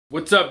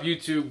What's up,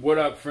 YouTube? What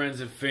up,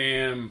 friends and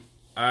fam?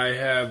 I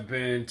have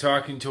been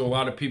talking to a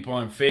lot of people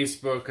on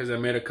Facebook because I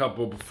made a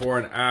couple before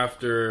and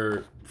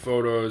after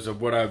photos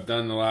of what I've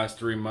done the last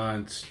 3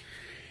 months.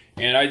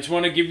 And I just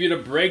want to give you the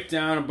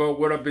breakdown about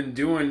what I've been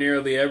doing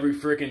nearly every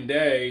freaking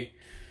day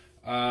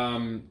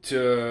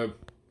to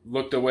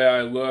look the way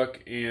I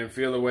look and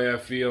feel the way I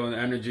feel and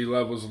energy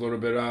levels a little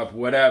bit up,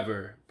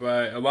 whatever.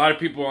 But a lot of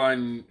people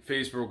on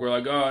Facebook were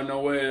like, oh, no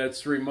way, that's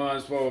 3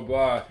 months, blah, blah,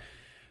 blah.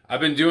 I've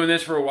been doing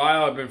this for a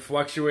while. I've been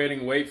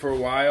fluctuating weight for a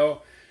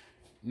while.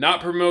 Not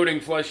promoting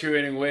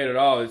fluctuating weight at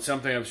all. It's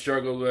something I've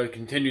struggled with,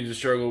 continue to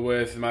struggle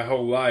with my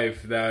whole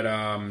life. That,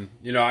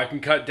 you know, I can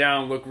cut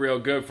down, look real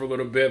good for a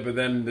little bit, but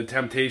then the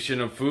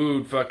temptation of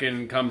food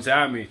fucking comes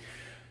at me.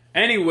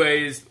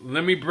 Anyways,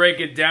 let me break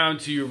it down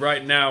to you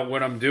right now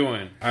what I'm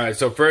doing. All right,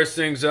 so first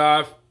things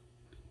off,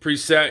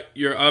 preset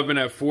your oven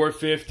at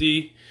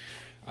 450.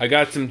 I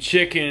got some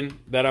chicken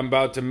that I'm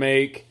about to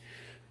make.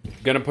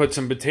 Gonna put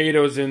some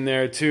potatoes in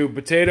there too.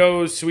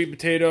 Potatoes, sweet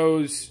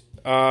potatoes.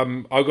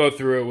 I'll go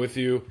through it with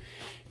you.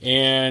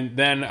 And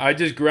then I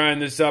just grind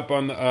this up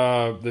on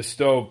the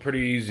stove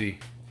pretty easy.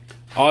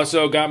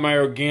 Also got my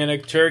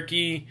organic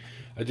turkey.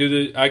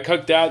 I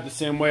cook that the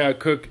same way I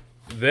cook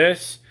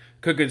this.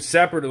 Cook it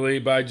separately,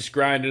 but I just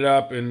grind it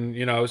up and,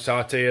 you know,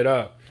 saute it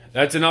up.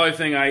 That's another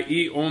thing. I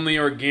eat only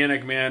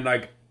organic, man.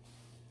 Like,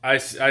 I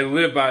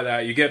live by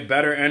that. You get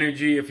better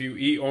energy if you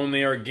eat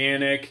only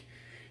organic.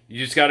 You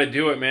just got to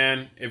do it,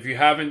 man. If you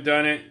haven't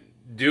done it,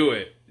 do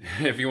it.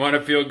 If you want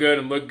to feel good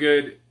and look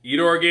good, eat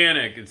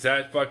organic. It's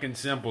that fucking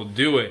simple.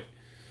 Do it.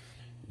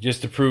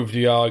 Just to prove to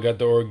y'all, I got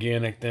the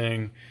organic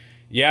thing.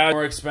 Yeah, it's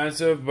more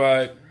expensive,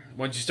 but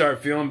once you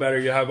start feeling better,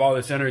 you have all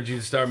this energy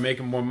to start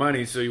making more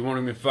money, so you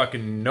won't even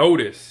fucking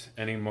notice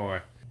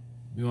anymore.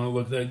 You want to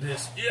look like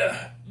this?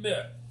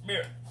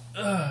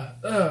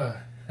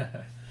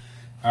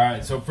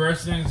 Alright, so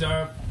first things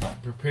are,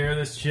 prepare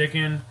this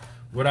chicken.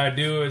 What I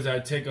do is I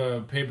take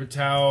a paper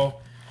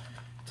towel,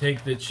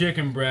 take the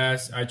chicken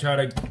breast, I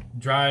try to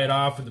dry it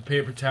off with the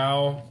paper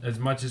towel as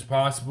much as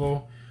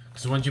possible.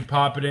 Because once you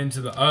pop it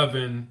into the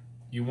oven,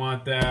 you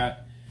want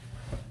that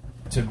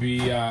to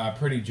be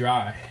pretty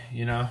dry,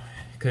 you know?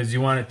 Because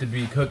you want it to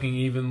be cooking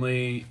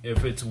evenly.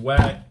 If it's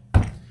wet,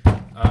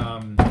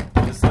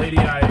 this lady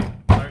I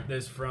learned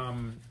this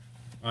from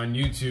on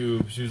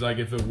YouTube, she was like,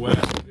 if it's wet,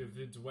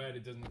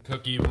 it doesn't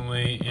cook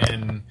evenly.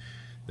 And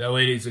that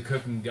lady's a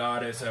cooking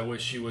goddess. I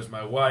wish she was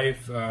my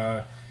wife.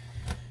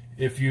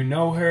 If you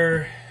know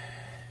her,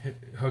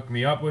 hook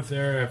me up with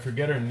her. I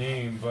forget her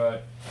name,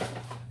 but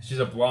she's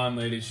a blonde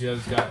lady. She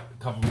has got a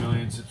couple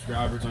million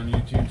subscribers on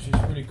YouTube. She's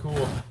pretty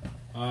cool.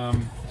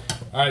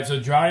 Alright, so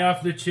dry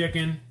off the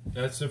chicken.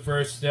 That's the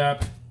first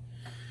step.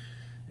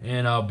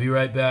 And I'll be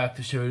right back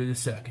to show you the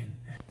second.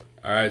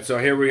 Alright, so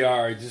here we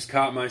are. I just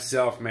caught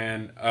myself,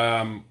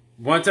 man.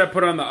 Once I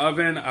put on the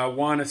oven, I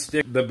want to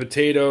stick the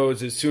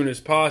potatoes as soon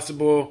as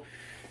possible,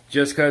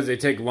 just because they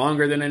take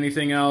longer than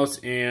anything else,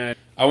 and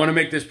I want to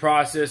make this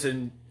process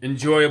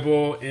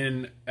enjoyable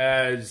and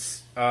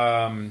as,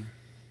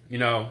 you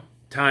know,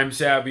 time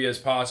savvy as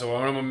possible.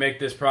 I want to make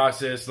this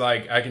process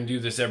like I can do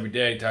this every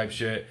day type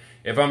shit.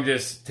 If I'm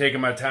just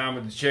taking my time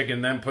with the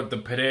chicken, then put the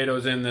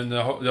potatoes in, then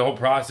the whole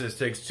process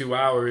takes 2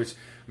 hours.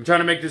 I'm trying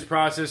to make this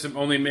process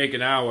only take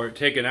an hour.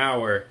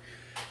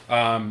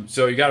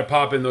 So you got to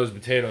pop in those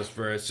potatoes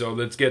first. So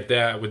let's get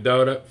that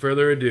without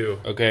further ado.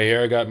 Okay,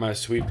 here I got my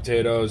sweet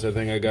potatoes. I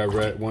think I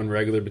got one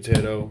regular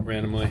potato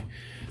randomly.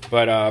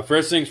 But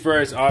first things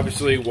first,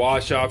 obviously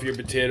wash off your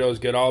potatoes,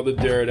 get all the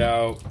dirt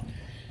out.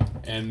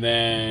 And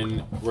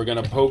then we're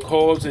going to poke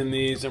holes in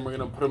these and we're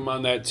going to put them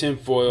on that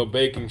tinfoil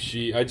baking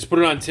sheet. I just put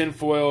it on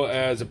tinfoil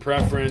as a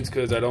preference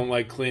because I don't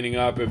like cleaning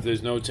up if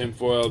there's no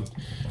tinfoil.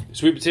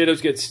 Sweet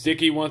potatoes get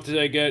sticky once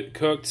they get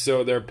cooked,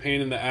 so they're a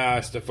pain in the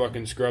ass to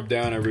fucking scrub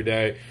down every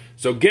day.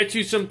 So get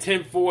you some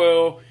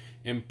tinfoil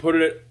and put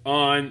it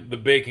on the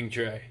baking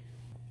tray.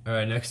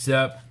 Alright, next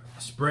step.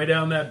 Spray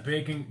down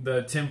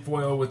the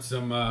tinfoil with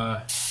some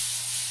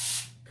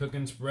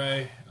cooking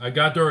spray. I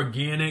got the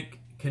organic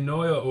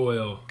canola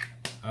oil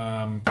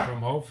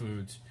from Whole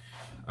Foods.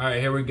 Alright,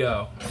 here we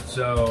go.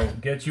 So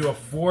get you a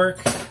fork,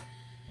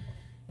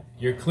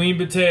 your clean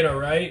potato,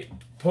 right?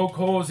 Poke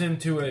holes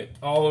into it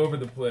all over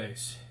the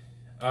place.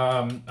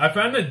 I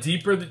find the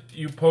deeper that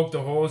you poke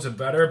the holes, the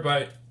better,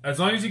 but as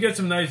long as you get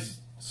some nice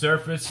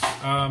surface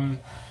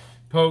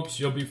pokes,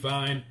 you'll be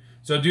fine.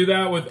 So do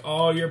that with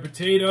all your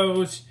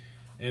potatoes,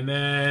 and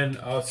then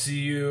I'll see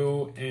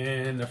you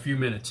in a few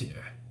minutes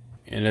here.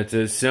 And it's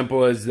as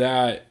simple as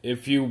that.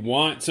 If you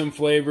want some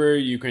flavor,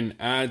 you can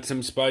add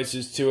some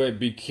spices to it.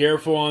 Be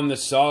careful on the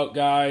salt,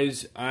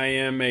 guys. I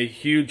am a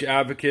huge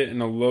advocate in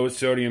a low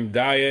sodium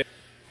diet.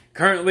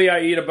 Currently,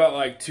 I eat about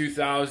like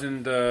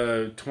 2,000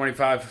 to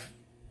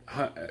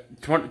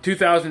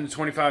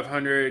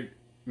 2,500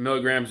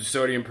 milligrams of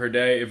sodium per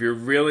day. If you're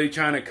really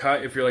trying to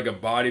cut, if you're like a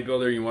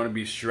bodybuilder, you want to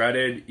be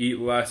shredded, eat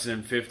less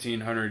than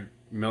 1,500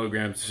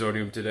 milligrams of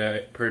sodium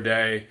per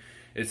day.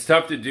 It's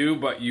tough to do,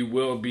 but you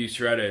will be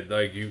shredded.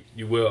 Like,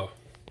 you will.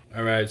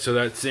 All right, so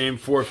that same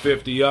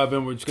 450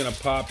 oven, we're just gonna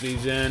pop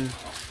these in.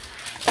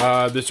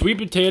 The sweet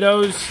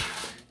potatoes,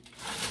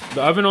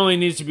 the oven only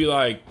needs to be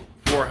like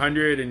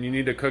 400, and you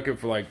need to cook it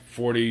for like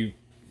 40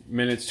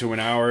 minutes to an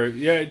hour.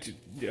 Yeah, it's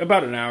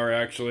about an hour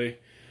actually.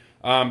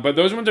 But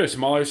those ones are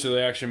smaller, so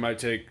they actually might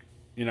take,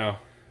 you know.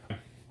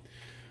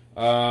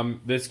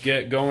 Let's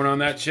get going on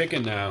that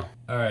chicken now.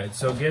 All right,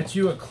 so get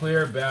you a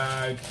clear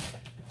bag,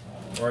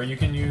 or you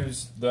can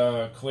use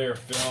the clear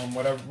film,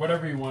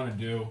 whatever you want to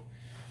do.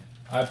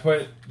 I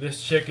put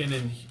this chicken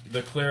in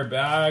the clear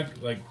bag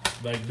like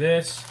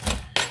this,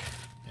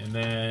 and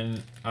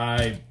then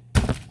I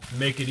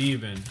make it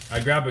even. I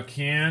grab a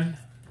can.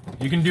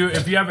 You can do,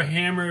 if you have a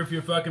hammer, if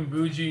you're fucking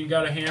bougie, you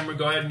got a hammer,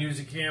 go ahead and use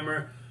a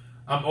hammer.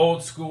 I'm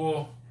old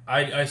school.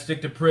 I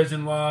stick to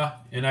prison law,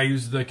 and I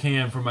use the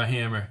can for my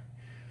hammer.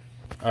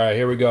 All right,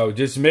 here we go.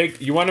 Just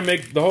you want to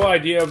make, the whole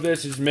idea of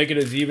this is make it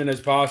as even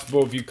as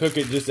possible. If you cook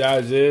it just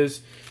as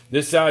is,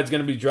 this side's going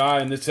to be dry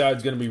and this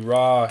side's going to be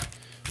raw.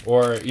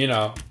 Or, you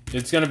know,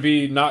 it's going to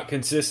be not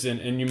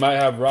consistent, and you might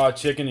have raw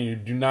chicken, and you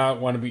do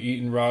not want to be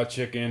eating raw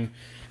chicken,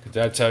 because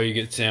that's how you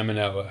get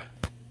salmonella.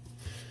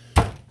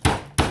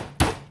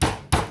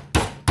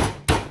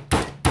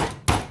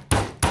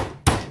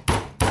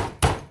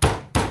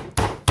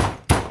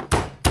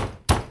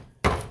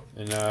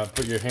 And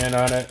put your hand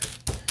on it.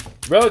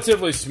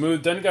 Relatively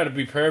smooth, doesn't got to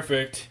be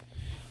perfect.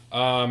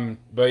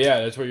 But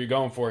yeah, that's what you're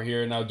going for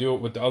here. And I'll do it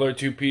with the other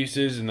two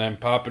pieces, and then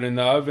pop it in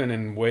the oven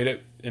and wait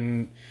it.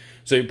 And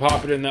so you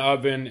pop it in the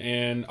oven,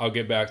 and I'll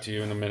get back to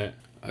you in a minute.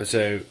 I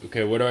say,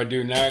 okay, what do I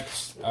do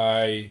next?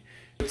 I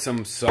put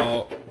some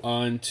salt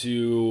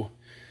onto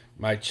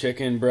my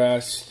chicken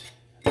breast,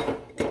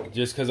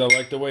 just because I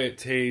like the way it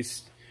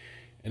tastes,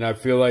 and I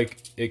feel like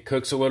it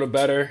cooks a little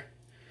better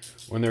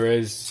when there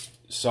is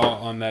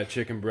salt on that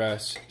chicken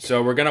breast.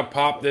 So we're gonna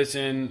pop this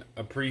in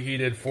a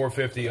preheated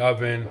 450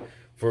 oven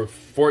for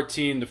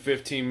 14 to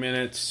 15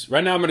 minutes.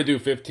 Right now I'm gonna do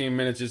 15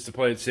 minutes just to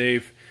play it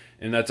safe,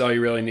 and that's all you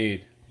really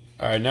need.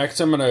 All right, next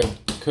I'm gonna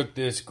cook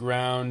this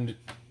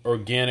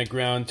organic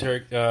ground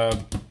turkey.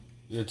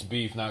 It's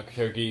beef, not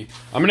turkey.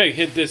 I'm gonna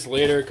hit this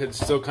later because it's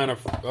still kind of,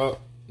 oh,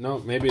 no,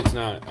 maybe it's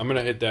not. I'm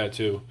gonna hit that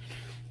too.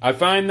 I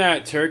find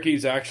that turkey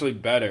is actually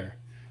better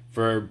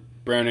for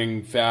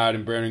burning fat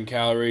and burning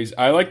calories.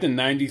 I like the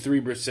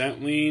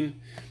 93% lean.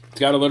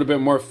 It's got a little bit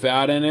more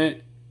fat in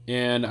it,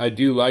 and I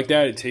do like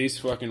that. It tastes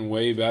fucking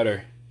way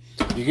better.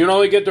 You can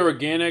only get the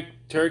organic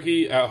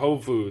turkey at Whole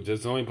Foods.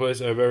 That's the only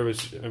place I've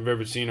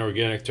ever seen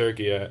organic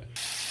turkey at.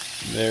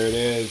 There it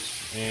is.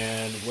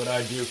 And what I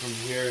do from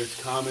here is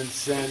common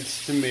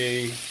sense to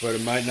me, but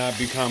it might not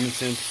be common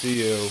sense to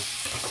you.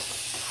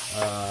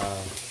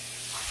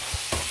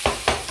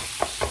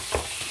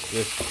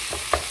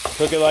 Just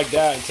cook it like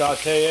that and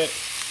saute it.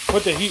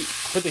 Put the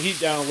heat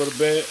down a little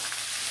bit.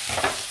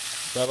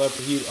 If I left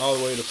the heat all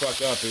the way the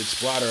fuck up, it'd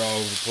splatter all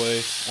over the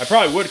place. I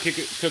probably would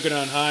cook it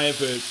on high if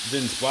it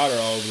didn't splatter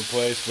all over the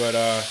place, but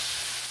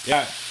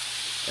yeah.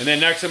 And then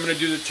next I'm gonna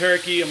do the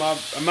turkey. I'm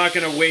not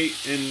gonna wait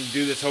and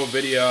do this whole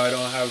video. I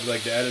don't have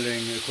like the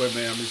editing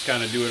equipment. I'm just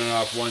kind of doing it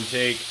off one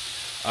take.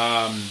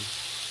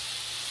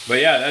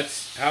 But yeah,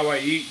 that's how I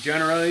eat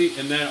generally.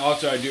 And then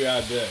also I do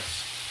add this.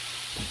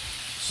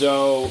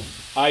 So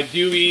I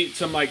do eat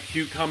some like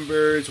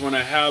cucumbers when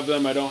I have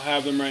them. I don't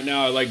have them right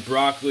now. I like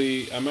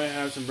broccoli. I might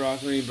have some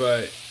broccoli,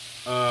 but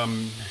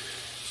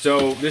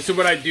so this is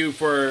what I do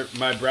for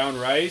my brown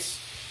rice.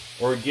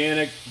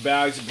 Organic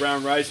bags of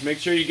brown rice. Make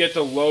sure you get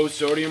the low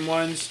sodium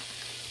ones.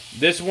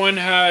 This one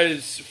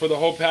has, for the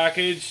whole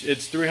package,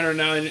 it's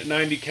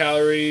 390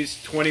 calories,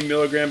 20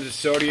 milligrams of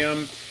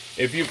sodium.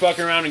 If you fuck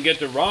around and get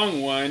the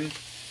wrong one,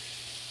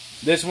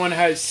 this one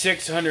has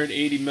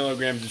 680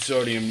 milligrams of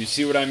sodium. You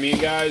see what I mean,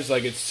 guys?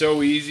 Like, it's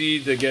so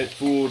easy to get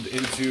fooled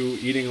into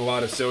eating a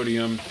lot of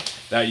sodium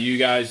that you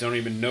guys don't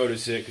even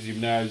notice it because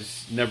you've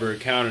never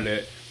counted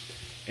it.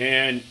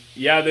 And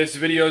yeah, this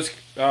video is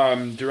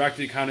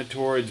directed kind of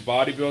towards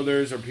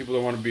bodybuilders or people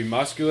that want to be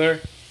muscular,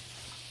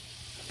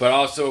 but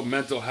also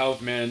mental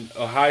health, man.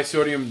 A high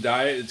sodium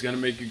diet is gonna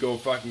make you go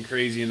fucking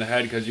crazy in the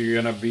head because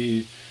you're gonna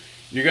be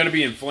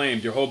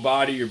inflamed. Your whole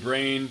body, your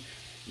brain,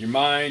 your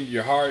mind,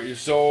 your heart, your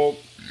soul,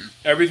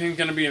 everything's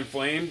gonna be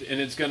inflamed, and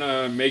it's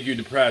gonna make you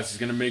depressed. It's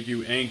gonna make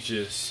you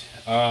anxious.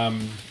 While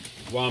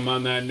I'm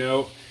on that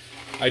note,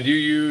 I do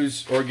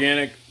use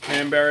organic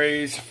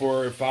cranberries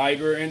for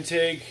fiber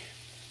intake.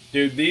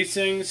 Dude, these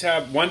things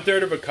have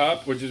 1/3 of a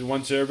cup, which is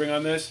one serving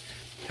on this,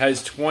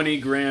 has 20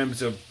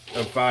 grams of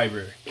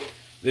fiber.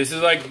 This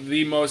is like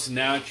the most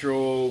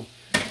natural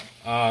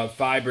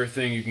fiber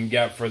thing you can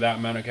get for that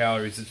amount of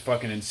calories. It's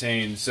fucking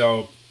insane.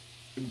 So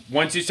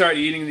once you start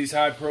eating these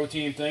high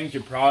protein things,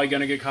 you're probably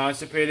going to get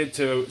constipated.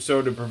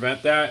 So to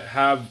prevent that,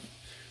 have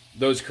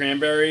those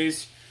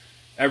cranberries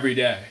every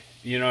day.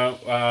 You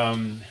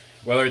know,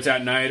 whether it's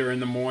at night or in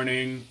the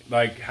morning,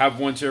 like have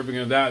one serving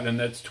of that, then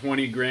that's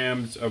 20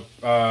 grams of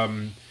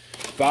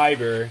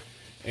fiber,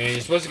 and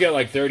you're supposed to get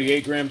like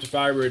 38 grams of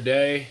fiber a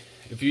day.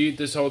 If you eat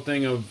this whole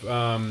thing of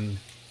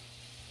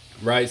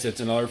rice,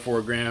 that's another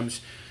 4 grams.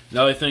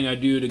 Another thing I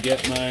do to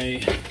get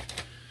my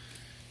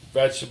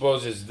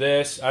vegetables is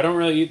this. I don't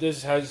really eat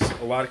this. It has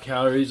a lot of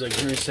calories, like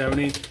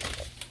 170.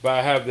 But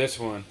I have this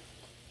one.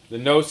 The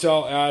no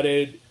salt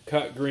added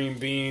cut green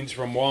beans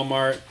from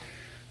Walmart.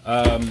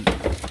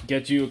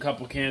 Get you a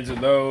couple cans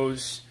of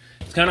those.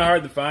 It's kind of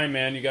hard to find,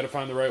 man. You got to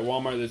find the right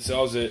Walmart that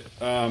sells it.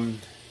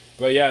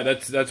 But yeah,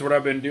 that's what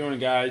I've been doing,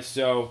 guys.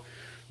 So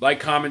like,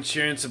 comment,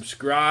 share, and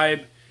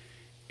subscribe.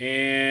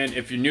 And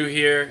if you're new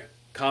here,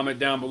 comment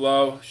down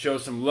below. Show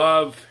some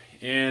love.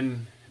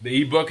 And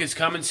the ebook is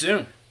coming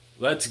soon.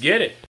 Let's get it.